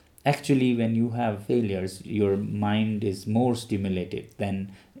Actually, when you have failures, your mind is more stimulated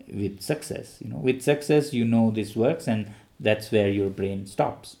than with success. With success, this works, and that's where your brain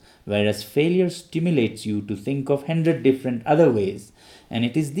stops. Whereas failure stimulates you to think of 100 different other ways, and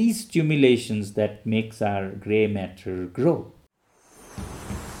it is these stimulations that makes our gray matter grow.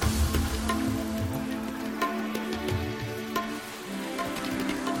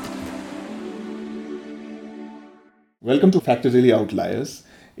 Welcome to Factorially Outliers.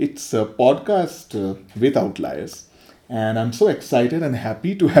 It's a podcast with outliers, and I'm so excited and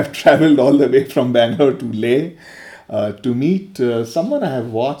happy to have traveled all the way from Bangalore to Leh to meet someone I have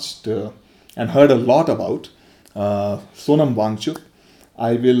watched and heard a lot about, Sonam Wangchuk.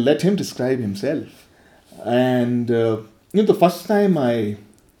 I will let him describe himself. And the first time I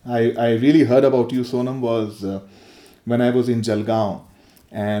really heard about you, Sonam, was when I was in Jalgaon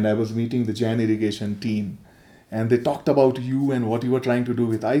and I was meeting the Jain irrigation team, and they talked about you and what you were trying to do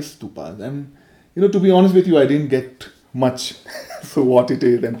with ice stupas. And to be honest with you, I didn't get much. So what it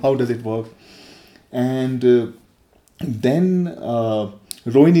is and how does it work? And then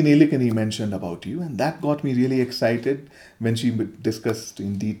Rohini Nelikani mentioned about you, and that got me really excited when she discussed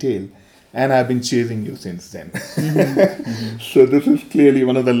in detail. And I've been chasing you since then. So this is clearly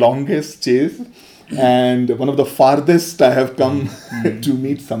one of the longest chase and one of the farthest I have come to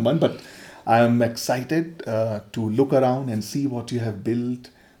meet someone. But I'm excited to look around and see what you have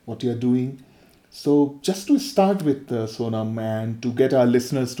built, what you're doing. So just to start with, Sonam, and to get our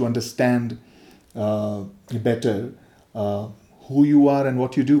listeners to understand better who you are and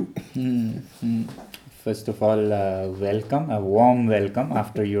what you do. First of all, welcome, a warm welcome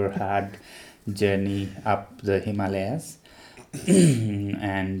after your hard journey up the Himalayas.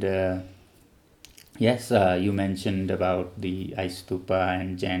 And yes, you mentioned about the Istupa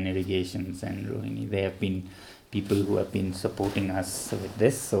and Jain irrigations and Rohini. They have been people who have been supporting us with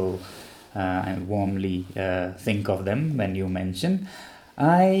this, so I warmly think of them when you mention.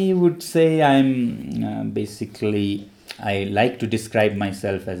 I would say I'm basically, I like to describe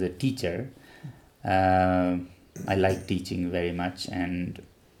myself as a teacher. I like teaching very much, and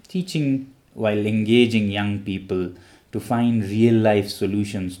teaching while engaging young people to find real life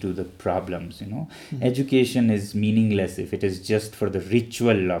solutions to the problems. Education is meaningless if it is just for the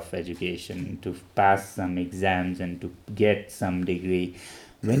ritual of education, to pass some exams and to get some degree.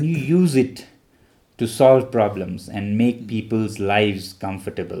 When you use it to solve problems and make people's lives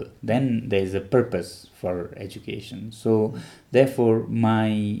comfortable, then there is a purpose for education. So therefore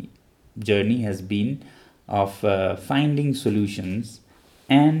my journey has been of finding solutions,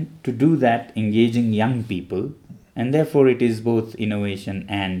 and to do that engaging young people, and therefore it is both innovation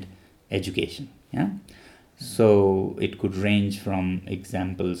and education. So it could range from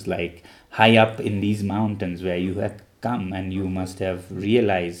examples like high up in these mountains where you have come, and you must have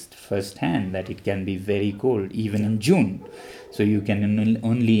realized firsthand that it can be very cold even in June. So you can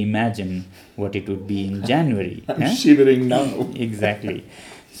only imagine what it would be in January. I'm shivering now. Exactly.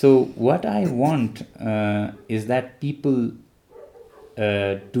 So what I want is that people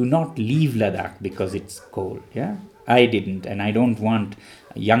do not leave Ladakh because it's cold. I didn't, and I don't want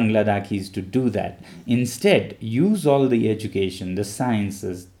young Ladakhis to do that. Instead, use all the education, the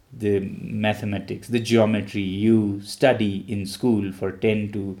sciences, the mathematics, the geometry you study in school for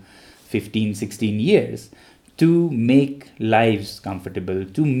 10 to 15, 16 years to make lives comfortable,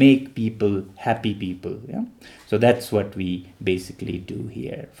 to make people happy people. So that's what we basically do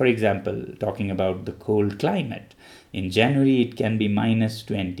here. For example, talking about the cold climate. In January, it can be minus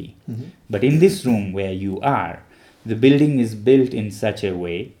 20. But in this room where you are, the building is built in such a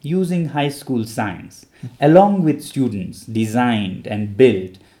way, using high school science, along with students, designed and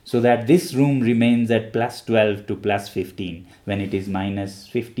built so that this room remains at plus 12 to plus 15 when it is minus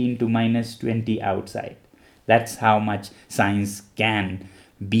 15 to minus 20 outside. That's how much science can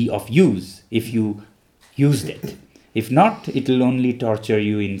be of use if you used it. If not, it will only torture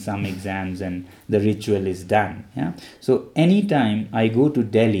you in some exams and the ritual is done. So anytime I go to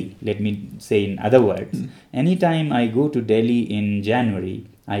Delhi, let me say in other words, anytime I go to Delhi in January,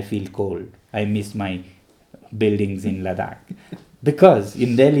 I feel cold. I miss my buildings in Ladakh. Because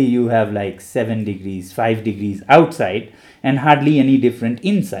in Delhi you have like 7 degrees, 5 degrees outside and hardly any different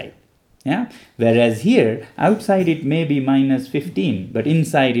inside. Whereas here, outside it may be minus 15, but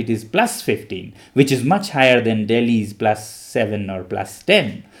inside it is plus 15, which is much higher than Delhi's plus 7 or plus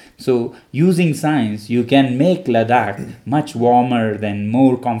 10. So using science, you can make Ladakh much warmer than,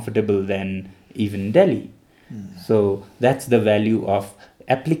 more comfortable than even Delhi. So that's the value of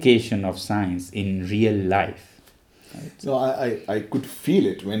application of science in real life. No, I could feel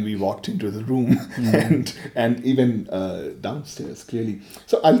it when we walked into the room and even downstairs, clearly.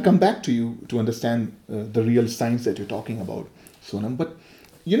 So I'll come back to you to understand the real science that you're talking about, Sonam. But,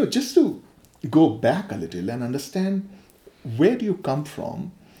 just to go back a little and understand where do you come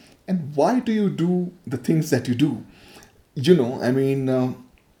from and why do you do the things that you do? I mean,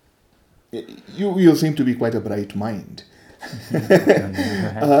 you seem to be quite a bright mind.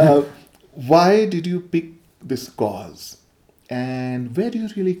 uh, why did you pick this cause, and where do you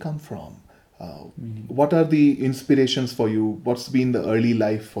really come from? What are the inspirations for you? What's been the early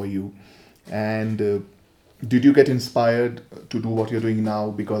life for you? And did you get inspired to do what you're doing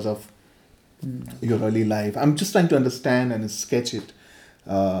now because of your early life? I'm just trying to understand and sketch it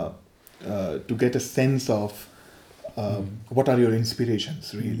to get a sense of what are your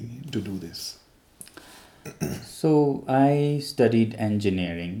inspirations really to do this. So I studied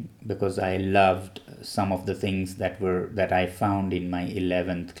engineering because I loved some of the things that I found in my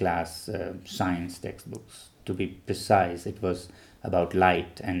 11th class science textbooks. To be precise, it was about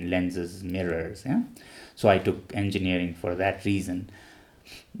light and lenses, mirrors. Yeah, so I took engineering for that reason.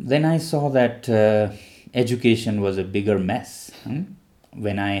 Then I saw that education was a bigger mess.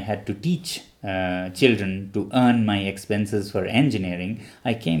 When I had to teach children to earn my expenses for engineering,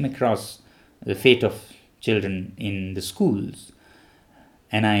 I came across the fate of children in the schools.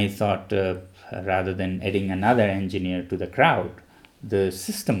 And I thought, rather than adding another engineer to the crowd, the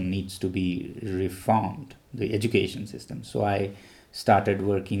system needs to be reformed, the education system. So I started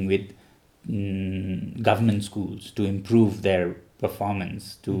working with government schools to improve their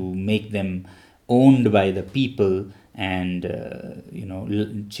performance, to make them owned by the people and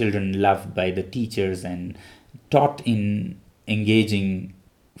children loved by the teachers and taught in engaging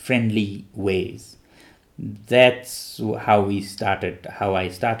friendly ways. That's how I started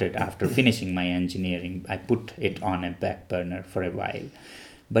after finishing my engineering. I put it on a back burner for a while,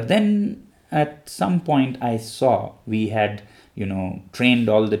 but then at some point I saw we had trained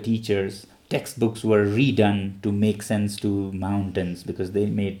all the teachers. Textbooks were redone to make sense to mountains because they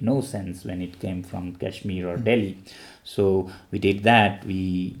made no sense when it came from Kashmir or Delhi. So we did that.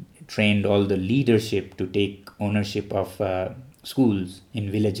 We trained all the leadership to take ownership of schools in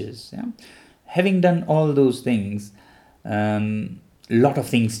villages. Yeah? Having done all those things, a lot of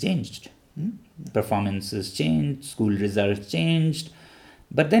things changed. Performances changed, school results changed.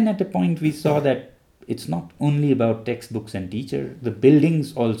 But then at a point we saw that it's not only about textbooks and teachers, the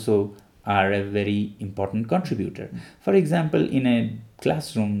buildings also are a very important contributor. For example, in a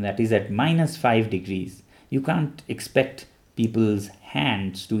classroom that is at -5 degrees, you can't expect people's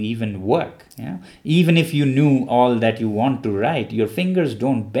hands to even work. Yeah? Even if you knew all that you want to write, your fingers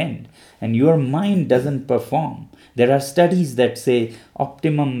don't bend and your mind doesn't perform. There are studies that say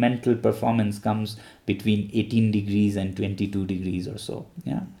optimum mental performance comes between 18 degrees and 22 degrees or so.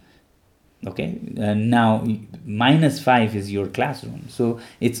 Yeah. Okay. Now, -5 is your classroom. So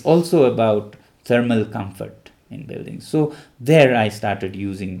it's also about thermal comfort in buildings. So there I started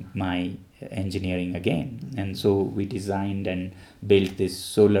using my engineering again. And so we designed and built this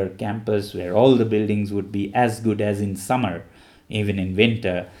solar campus where all the buildings would be as good as in summer, even in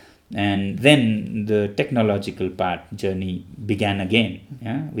winter. And then the technological part journey began again,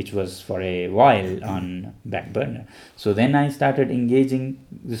 yeah, which was for a while on back burner. So then I started engaging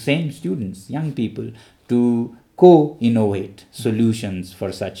the same students, young people, to co-innovate solutions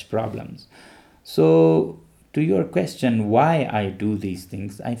for such problems. So to your question, why I do these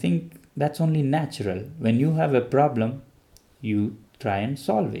things, I think that's only natural. When you have a problem, you try and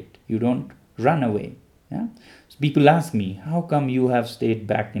solve it. You don't run away. Yeah? So people ask me, how come you have stayed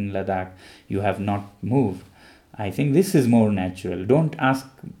back in Ladakh? You have not moved. I think this is more natural. Don't ask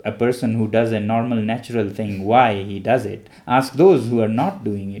a person who does a normal, natural thing why he does it. Ask those who are not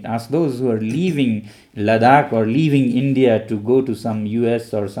doing it. Ask those who are leaving Ladakh or leaving India to go to some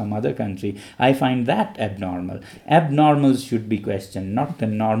US or some other country. I find that abnormal. Abnormals should be questioned, not the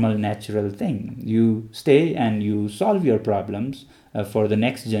normal, natural thing. You stay and you solve your problems. For the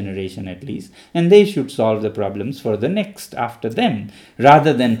next generation at least, and they should solve the problems for the next after them,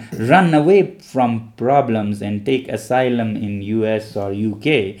 rather than run away from problems and take asylum in US or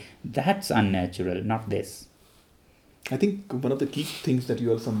UK. That's unnatural, not this. I think one of the key things that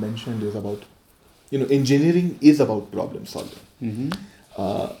you also mentioned is about, engineering is about problem solving.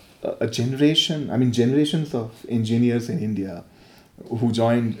 Generations of engineers in India who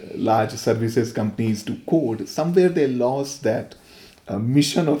joined large services companies to code, somewhere they lost that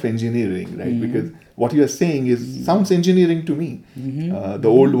mission of engineering, right? Because what you are saying sounds engineering to me. The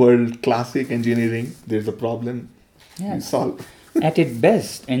old world classic engineering, there's a problem, you solve. At its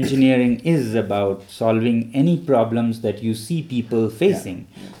best, engineering is about solving any problems that you see people facing.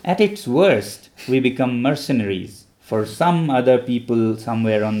 At its worst, we become mercenaries for some other people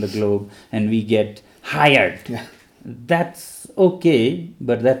somewhere on the globe and we get hired. Yeah. That's okay,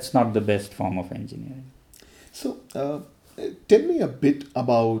 but that's not the best form of engineering. So, tell me a bit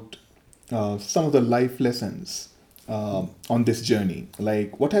about some of the life lessons on this journey.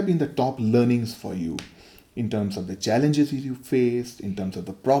 Like, what have been the top learnings for you in terms of the challenges you faced, in terms of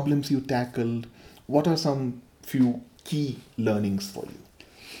the problems you tackled? What are some few key learnings for you?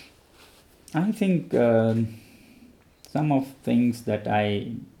 I think some of things that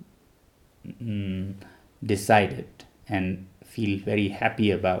I decided and feel very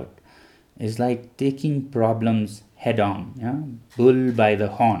happy about is like taking problems head on, bull by the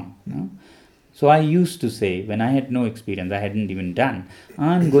horn. So I used to say, when I had no experience, I hadn't even done,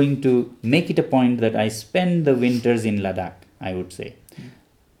 I'm going to make it a point that I spend the winters in Ladakh, I would say.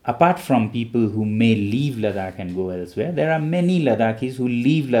 Apart from people who may leave Ladakh and go elsewhere, there are many Ladakhis who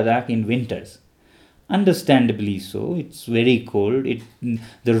leave Ladakh in winters. Understandably so. It's very cold.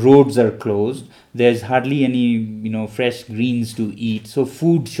 The roads are closed. There's hardly any fresh greens to eat. So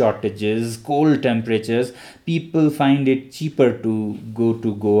food shortages, cold temperatures. People find it cheaper to go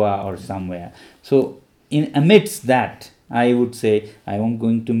to Goa or somewhere. So in amidst that, I would say I am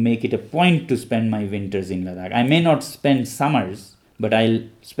going to make it a point to spend my winters in Ladakh. I may not spend summers, but I'll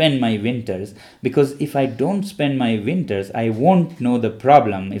spend my winters, because if I don't spend my winters, I won't know the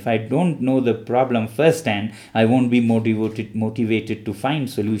problem. If I don't know the problem firsthand, I won't be motivated to find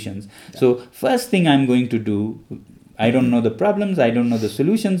solutions. Yeah. So first thing I'm going to do, I don't know the problems, I don't know the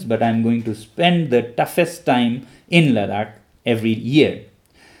solutions, but I'm going to spend the toughest time in Ladakh every year.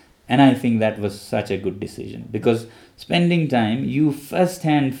 And I think that was such a good decision, because spending time, you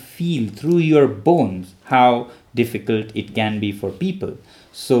firsthand feel through your bones how difficult it can be for people.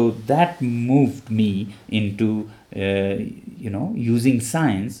 So that moved me into using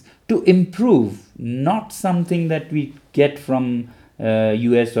science to improve not something that we get from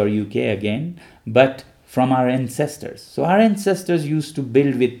US or UK again, but from our ancestors. So our ancestors used to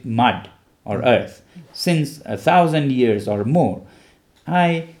build with mud or earth since 1,000 years or more.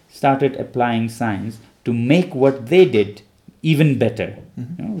 I started applying science to make what they did even better.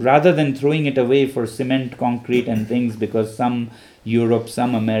 Rather than throwing it away for cement, concrete and things because some Europe,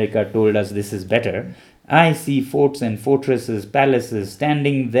 some America told us this is better, I see forts and fortresses, palaces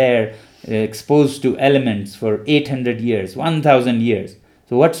standing there exposed to elements for 800 years, 1,000 years.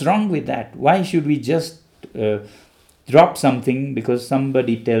 So what's wrong with that? Why should we just drop something because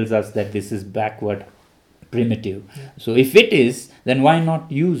somebody tells us that this is backward, primitive? So if it is, then why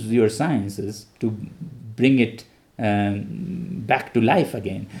not use your sciences to bring it back to life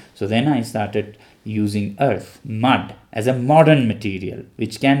again? So then I started using earth, mud as a modern material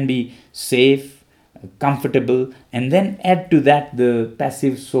which can be safe, comfortable, and then add to that the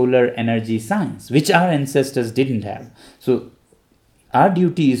passive solar energy science, which our ancestors didn't have. So our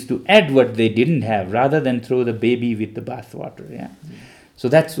duty is to add what they didn't have rather than throw the baby with the bathwater. So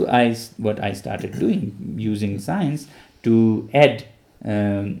that's what I started doing, using science to add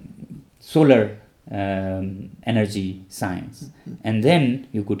solar energy science. And then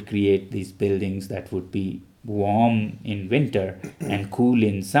you could create these buildings that would be warm in winter and cool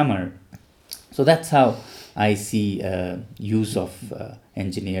in summer. So that's how I see use of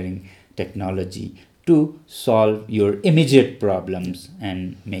engineering technology to solve your immediate problems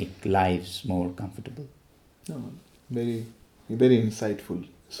and make lives more comfortable. Very, very insightful,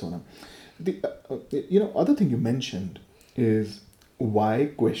 Sonam. The other thing you mentioned is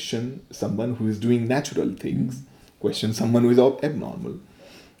why question someone who is doing natural things, question someone who is abnormal.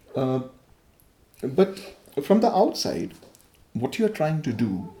 But from the outside, what you are trying to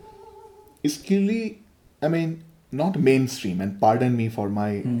do is clearly, not mainstream, and pardon me for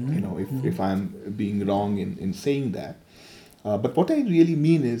my, if I'm being wrong in saying that. But what I really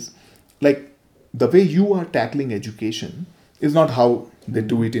mean is, like, the way you are tackling education is not how they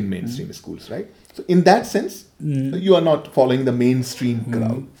do it in mainstream schools, right? So in that sense, you are not following the mainstream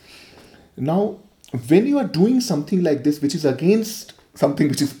crowd. Now, when you are doing something like this, which is against something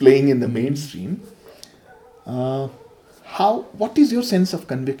which is playing in the mainstream, what is your sense of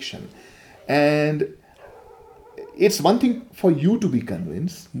conviction? And it's one thing for you to be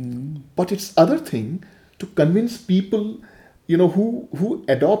convinced, but it's other thing to convince people, who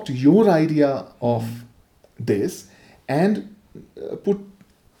adopt your idea of this and put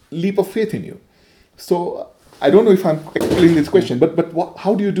leap of faith in you. So I don't know if I'm explaining this question, but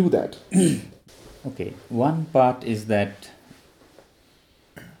how do you do that? Okay, one part is that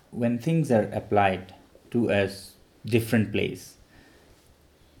when things are applied to a different place,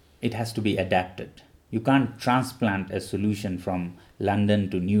 it has to be adapted. You can't transplant a solution from London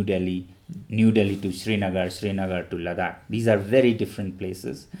to New Delhi, New Delhi to Srinagar, Srinagar to Ladakh. These are very different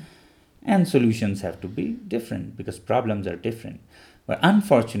places, and solutions have to be different because problems are different. But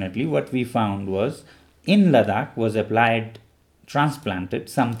unfortunately, what we found was in Ladakh was applied, transplanted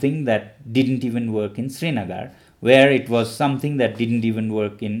something that didn't even work in Srinagar, where it was something that didn't even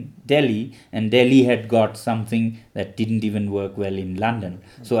work in Delhi, and Delhi had got something that didn't even work well in London.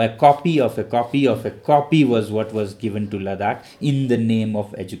 So a copy of a copy of a copy was what was given to Ladakh in the name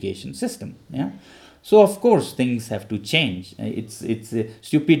of education system. Yeah. So of course things have to change. It's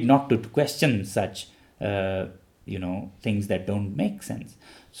stupid not to question such things that don't make sense.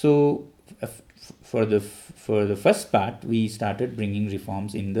 So for the first part, we started bringing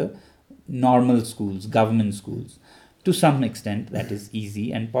reforms in the normal schools, government schools. To some extent, that is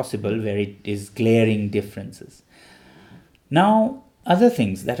easy and possible where it is glaring differences. Now, other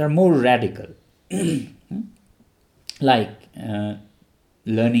things that are more radical, like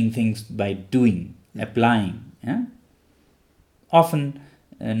learning things by doing, applying. Yeah? Often,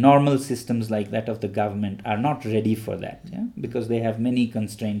 normal systems like that of the government are not ready for that, yeah? Because they have many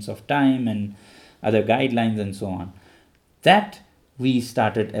constraints of time and other guidelines and so on. That we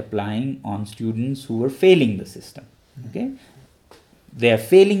started applying on students who were failing the system. Okay, they are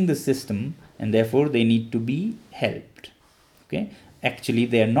failing the system and therefore they need to be helped. Okay, actually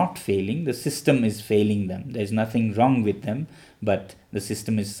they are not failing, the system is failing them. There's nothing wrong with them, but the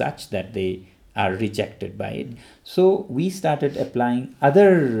system is such that they are rejected by it. So we started applying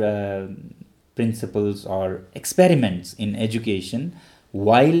other principles or experiments in education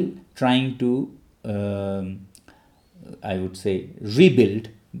while trying to I would say rebuild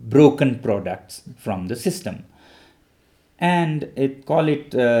broken products from the system. And call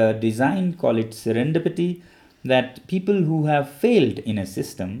it design, call it serendipity, that people who have failed in a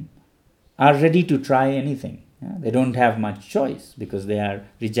system are ready to try anything. Yeah? They don't have much choice because they are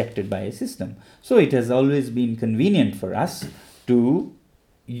rejected by a system. So it has always been convenient for us to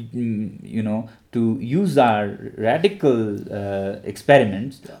to use our radical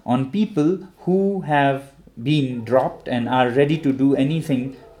experiments on people who have been dropped and are ready to do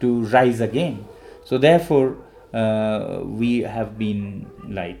anything to rise again. So therefore we have been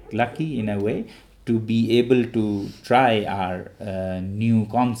like lucky in a way to be able to try our new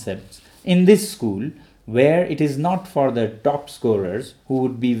concepts in this school, where it is not for the top scorers who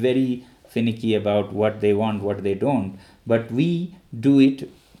would be very finicky about what they want, what they don't, but we do it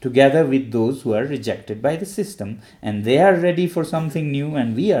together with those who are rejected by the system, and they are ready for something new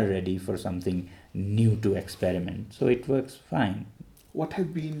and we are ready for something new to experiment. So it works fine. What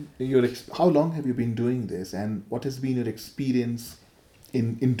have been your how long have you been doing this, and what has been your experience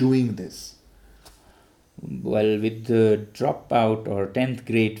in doing this? Well, with the dropout or 10th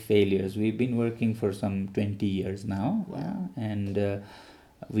grade failures, we've been working for some 20 years now. Wow. Yeah? And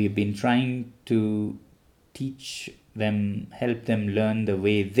we've been trying to teach them, help them learn the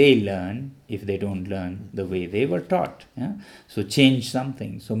way they learn if they don't learn the way they were taught. Yeah? So change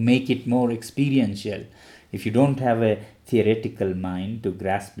something, so make it more experiential. If you don't have a theoretical mind to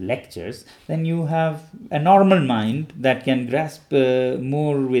grasp lectures, then you have a normal mind that can grasp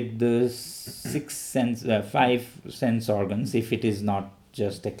more with the five sense organs, if it is not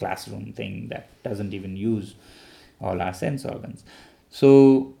just a classroom thing that doesn't even use all our sense organs.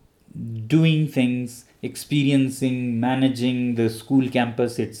 So doing things, experiencing, managing the school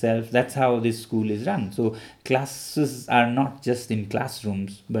campus itself, that's how this school is run. So classes are not just in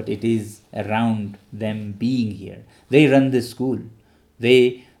classrooms, but it is around them being here. They run this school,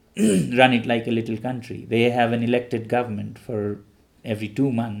 they run it like a little country. They have an elected government for every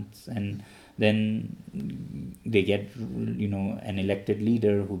 2 months, and then they get an elected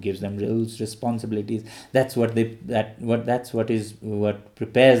leader who gives them rules, responsibilities. That's what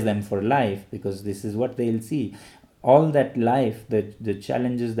prepares them for life, because this is what they'll see. All that life, the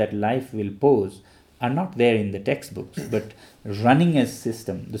challenges that life will pose are not there in the textbooks, but running a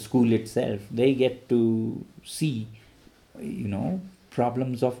system, the school itself, they get to see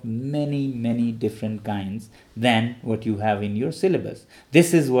problems of many different kinds than what you have in your syllabus.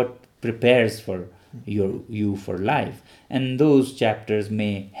 This is what prepares for you for life, and those chapters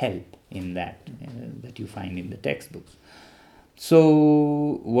may help in that you find in the textbooks.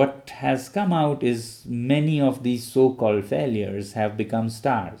 So what has come out is many of these so-called failures have become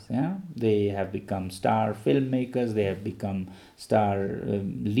stars. Yeah, they have become star filmmakers, they have become star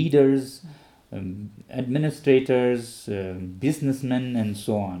leaders, administrators, businessmen, and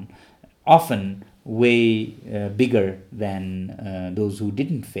so on, often way bigger than those who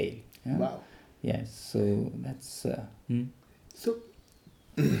didn't fail. Yeah? Wow. Yes, so that's. So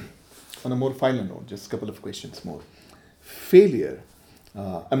On a more final note, just a couple of questions more. Failure.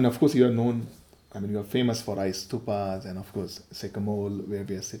 I mean, of course, you are known. I mean, you are famous for ice stupas and, of course, Sycamore, where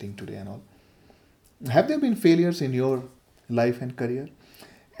we are sitting today, and all. Have there been failures in your life and career?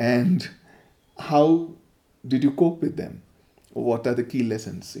 And how did you cope with them? What are the key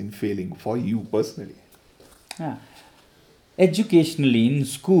lessons in failing for you personally? Yeah. Educationally, in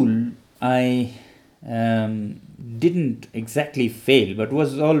school, I didn't exactly fail, but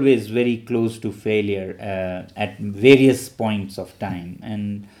was always very close to failure at various points of time,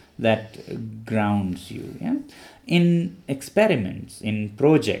 and that grounds you. Yeah, in experiments, in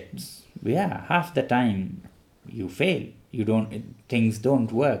projects, yeah, half the time you fail. You don't things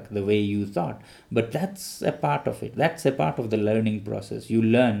don't work the way you thought, but that's a part of it. That's a part of the learning process. You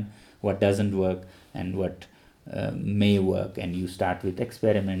learn what doesn't work and what may work, and you start with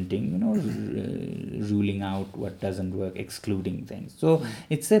experimenting, ruling out what doesn't work, excluding things. So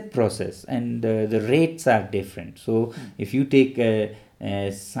it's a process, and the rates are different. So if you take a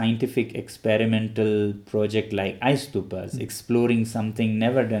scientific experimental project like ice stupas, exploring something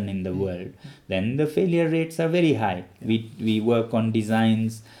never done in the world, then the failure rates are very high. We work on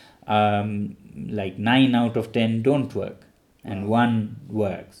designs, like 9 out of 10 don't work and one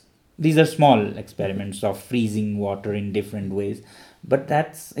works. These are small experiments of freezing water in different ways, but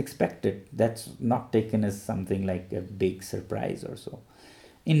that's expected. That's not taken as something like a big surprise or so.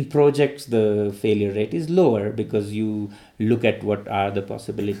 In projects, the failure rate is lower because you look at what are the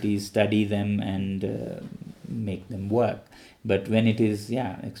possibilities, study them, and make them work. But when it is,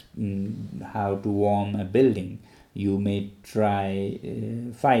 how to warm a building, you may try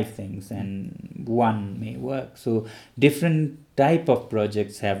 5 things and one may work. So different type of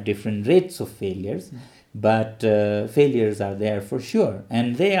projects have different rates of failures, but failures are there for sure,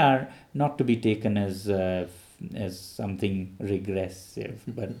 and they are not to be taken as something regressive,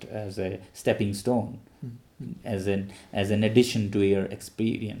 but as a stepping stone, as an addition to your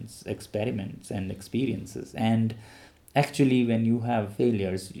experiments and experiences. And actually, when you have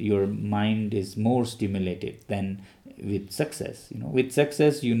failures, your mind is more stimulated than with success. With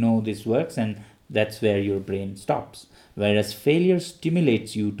success, this works, and that's where your brain stops. Whereas failure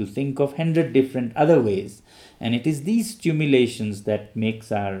stimulates you to think of 100 different other ways, and it is these stimulations that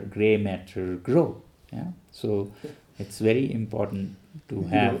makes our gray matter grow. Yeah, so it's very important to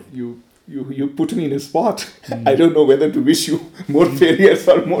have. You put me in a spot. I don't know whether to wish you more failures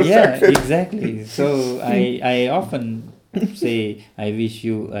or more success. Exactly. So I often say I wish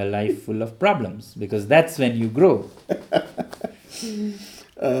you a life full of problems, because that's when you grow.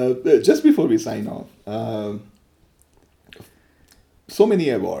 Just before we sign off, so many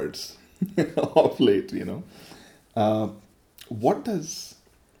awards of late, what does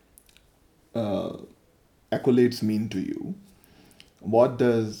accolades mean to you? What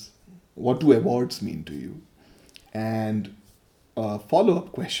do awards mean to you? And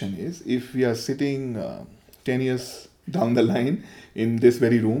follow-up question is, if we are sitting 10 years down the line in this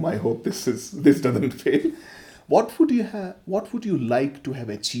very room, I hope this doesn't fail, what would you like to have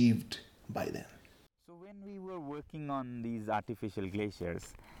achieved by then? So when we were working on these artificial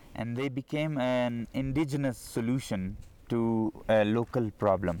glaciers, and they became an indigenous solution to a local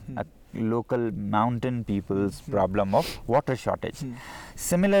problem, a local mountain people's problem of water shortage.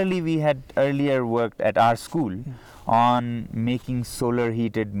 Similarly, we had earlier worked at our school on making solar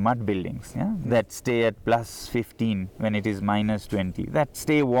heated mud buildings, that stay at plus 15 when it is minus 20, that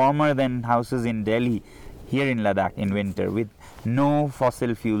stay warmer than houses in Delhi here in Ladakh in winter, with no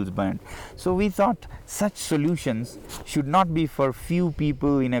fossil fuels burnt. So we thought such solutions should not be for few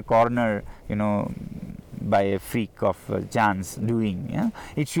people in a corner, by a freak of chance doing.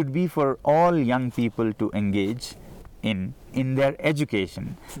 It should be for all young people to engage in their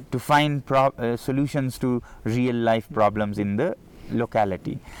education, to find solutions to real life problems in the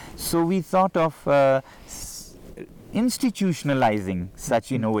locality. So we thought of institutionalizing such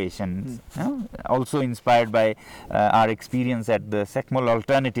innovations, also inspired by our experience at the Sekmol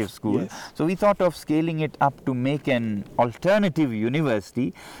Alternative School. Yes. So we thought of scaling it up to make an alternative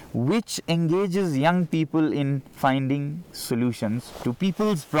university which engages young people in finding solutions to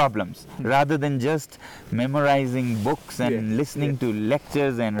people's problems, rather than just memorizing books and listening to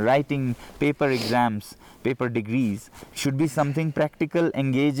lectures and writing paper exams, paper degrees. Should be something practical,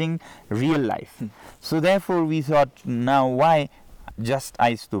 engaging, real life. So therefore we thought, now why just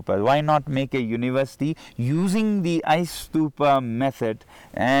ice stupa? Why not make a university using the ice stupa method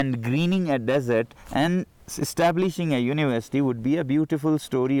and greening a desert, and establishing a university would be a beautiful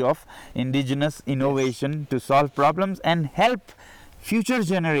story of indigenous innovation to solve problems and help future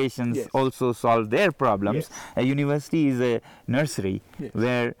generations Yes. also solve their problems. Yes. A university is a nursery Yes.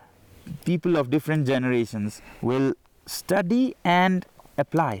 where people of different generations will study and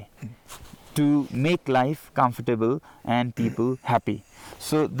apply to make life comfortable and people happy.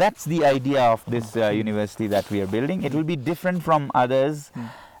 So that's the idea of this university that we are building. It will be different from others.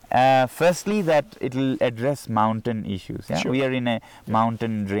 Firstly, that it will address mountain issues. Yeah? Sure. We are in a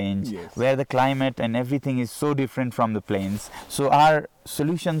mountain range Yes. where the climate and everything is so different from the plains. So our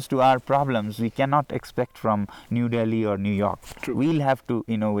solutions to our problems we cannot expect from New Delhi or New York. True. We'll have to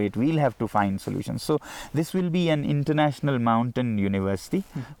innovate. We'll have to find solutions. So this will be an international mountain university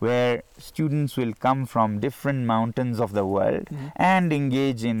where students will come from different mountains of the world and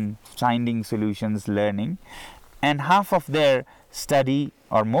engage in finding solutions, learning, and half of their study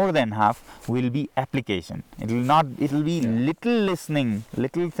or more than half will be application. It will be little listening,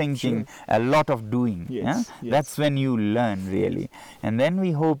 little thinking, a lot of doing. Yes, Yeah? yes. That's when you learn really. And then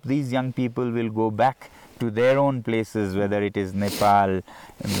we hope these young people will go back to their own places, whether it is Nepal,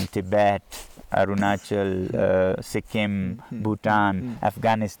 Tibet, Arunachal, Sikkim, Bhutan,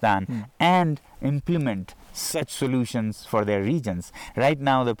 Afghanistan, and implement such solutions for their regions. Right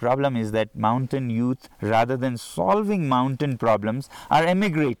now the problem is that mountain youth, rather than solving mountain problems, are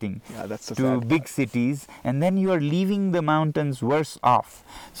emigrating That's the to sad big part. cities, and then you are leaving the mountains worse off.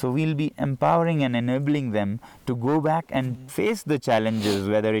 So we'll be empowering and enabling them to go back and face the challenges,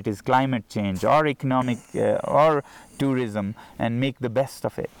 whether it is climate change or economic or tourism, and make the best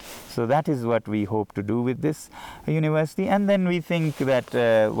of it. So that is what we hope to do with this university. And then we think that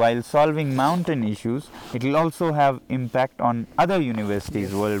while solving mountain issues, it will also have impact on other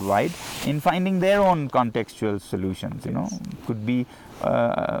universities worldwide in finding their own contextual solutions. You know, could be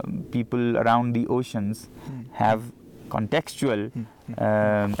people around the oceans have contextual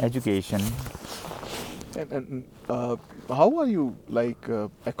education. And how are you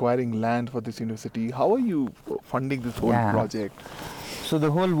acquiring land for this university? How are you funding this whole project? So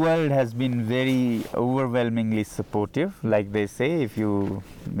the whole world has been very overwhelmingly supportive. Like they say, if you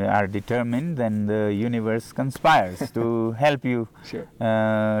are determined, then the universe conspires to help you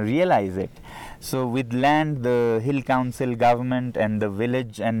realize it. So with land, the Hill Council government and the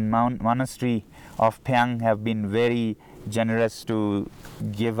village and monastery of Pheang have been very generous to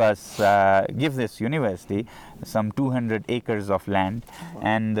give this university some 200 acres of land.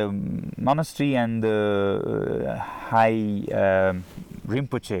 And the monastery and the high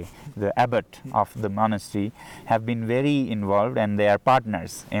Rinpoche, the abbot of the monastery, have been very involved, and they are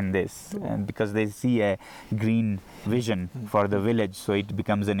partners in this because they see a green vision for the village, so it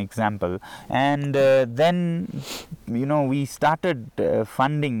becomes an example. And then we started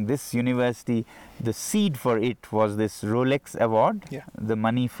funding this university. The seed for it was this Rolex award, the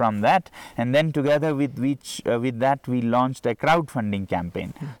money from that, and then together with that we launched a crowdfunding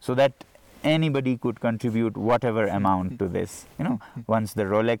campaign so that anybody could contribute whatever amount to this. Once the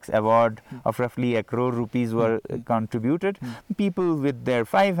Rolex award of roughly 1 crore rupees were contributed, people with their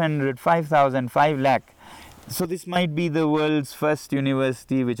 500, 5,000, 5 lakh. So this might be the world's first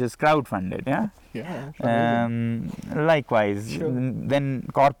university which is crowdfunded. Likewise, then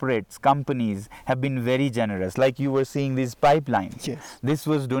corporates, companies have been very generous. Like you were seeing these pipelines. This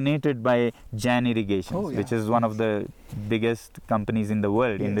was donated by Jan Irrigation, which is one of the biggest companies in the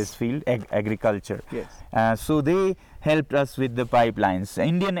world in this field, agriculture. So they helped us with the pipelines.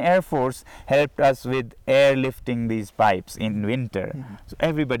 Indian Air Force helped us with airlifting these pipes in winter. So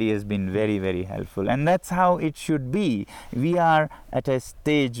everybody has been very, very helpful, and that's how it should be. We are at a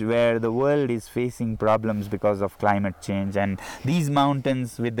stage where the world is facing problems because of climate change, and these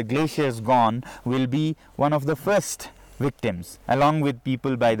mountains with the glaciers gone will be one of the first victims, along with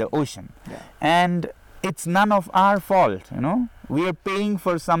people by the ocean. And it's none of our fault, we are paying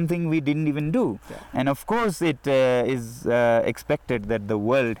for something we didn't even do. And of course it is expected that the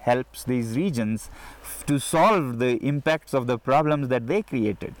world helps these regions to solve the impacts of the problems that they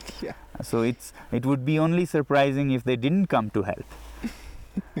created. So it would be only surprising if they didn't come to help.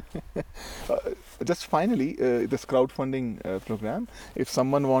 Just finally, this crowdfunding program, if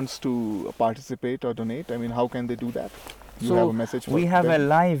someone wants to participate or donate, how can they do that? You have a message for we have them? a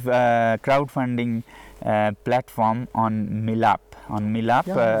live crowdfunding platform on Milap. And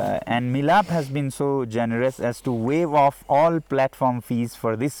Milap has been so generous as to waive off all platform fees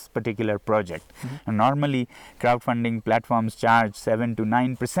for this particular project. And normally crowdfunding platforms charge 7 to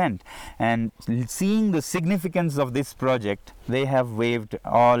 9%, and seeing the significance of this project, they have waived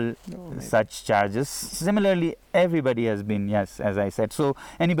all such charges. Similarly, everybody has been, as I said. So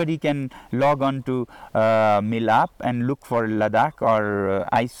anybody can log on to Milap and look for Ladakh or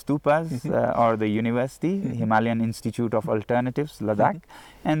ice stupas or the university, Himalayan Institute of Alternatives. Ladakh,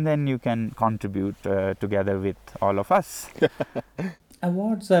 and then you can contribute together with all of us.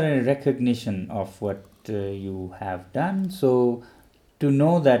 Awards are a recognition of what you have done. So to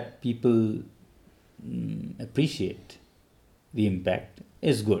know that people appreciate the impact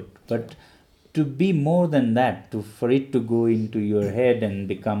is good, but to be more than that, for it to go into your head and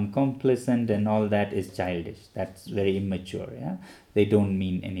become complacent and all that is childish. That's very immature. Yeah, they don't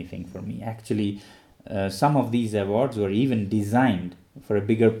mean anything for me. Actually, some of these awards were even designed for a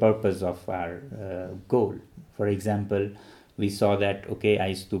bigger purpose of our goal. For example, we saw that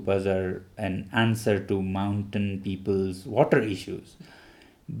ice stupas are an answer to mountain people's water issues,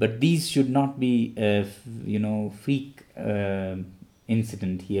 but these should not be a freak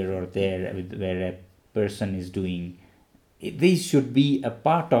incident here or there where a person is doing. These should be a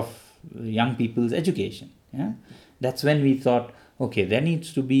part of young people's education. Yeah, that's when we thought, there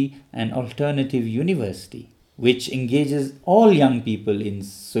needs to be an alternative university which engages all young people in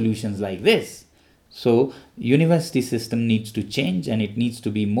solutions like this. So university system needs to change, and it needs to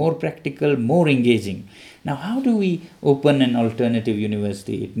be more practical, more engaging. Now, how do we open an alternative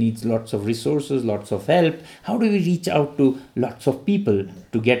university? It needs lots of resources, lots of help. How do we reach out to lots of people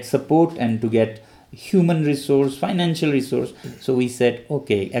to get support and to get human resource, financial resource? So we said,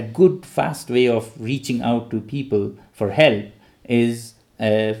 a good, fast way of reaching out to people for help is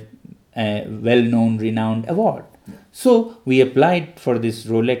a well-known, renowned award. So we applied for this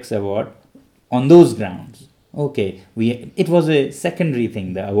Rolex award on those grounds. It was a secondary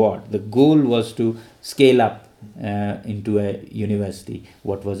thing, the award. The goal was to scale up into a university,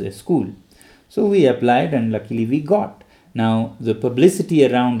 what was a school. So we applied, and luckily we got. Now, the publicity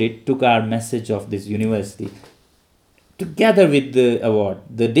around it took our message of this university together with the award.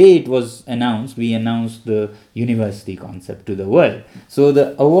 The day it was announced, we announced the university concept to the world. So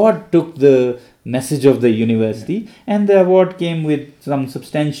the award took the message of the university, and the award came with some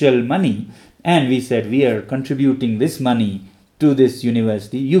substantial money. And we said, we are contributing this money to this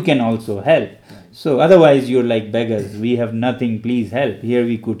university. You can also help. So otherwise, you're like beggars. We have nothing. Please help. Here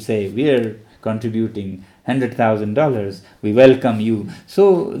we could say, we are contributing $100,000. We welcome you.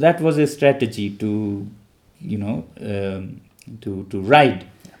 So that was a strategy to, to ride.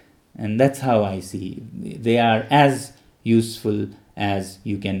 And that's how I see. They are as useful as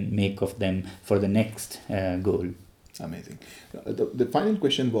you can make of them for the next goal. Amazing. The final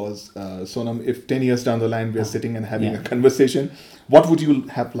question was, Sonam, if 10 years down the line we are sitting and having a conversation, what would you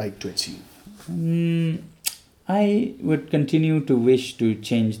have liked to achieve? I would continue to wish to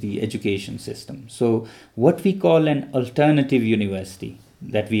change the education system. So what we call an alternative university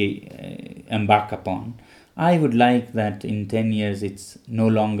that we embark upon, I would like that in 10 years it's no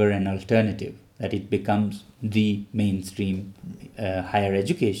longer an alternative, that it becomes the mainstream higher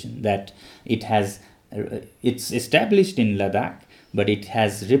education, that it has it's established in Ladakh, but it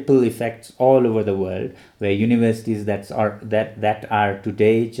has ripple effects all over the world, where universities that are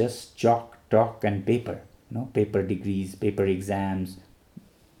today just chalk, talk, and paper, paper degrees, paper exams,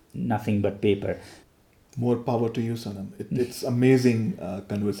 nothing but paper. More power to you, Sonam. It's amazing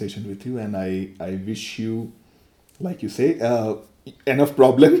conversation with you, and I wish you, like you say, enough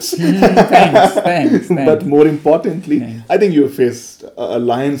problems. Thanks. But more importantly, I think you have faced a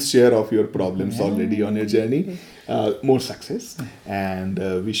lion's share of your problems already on your journey. More success, and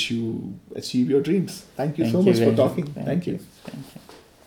wish you achieve your dreams. Thank you so much for talking. Thank you. Thank you.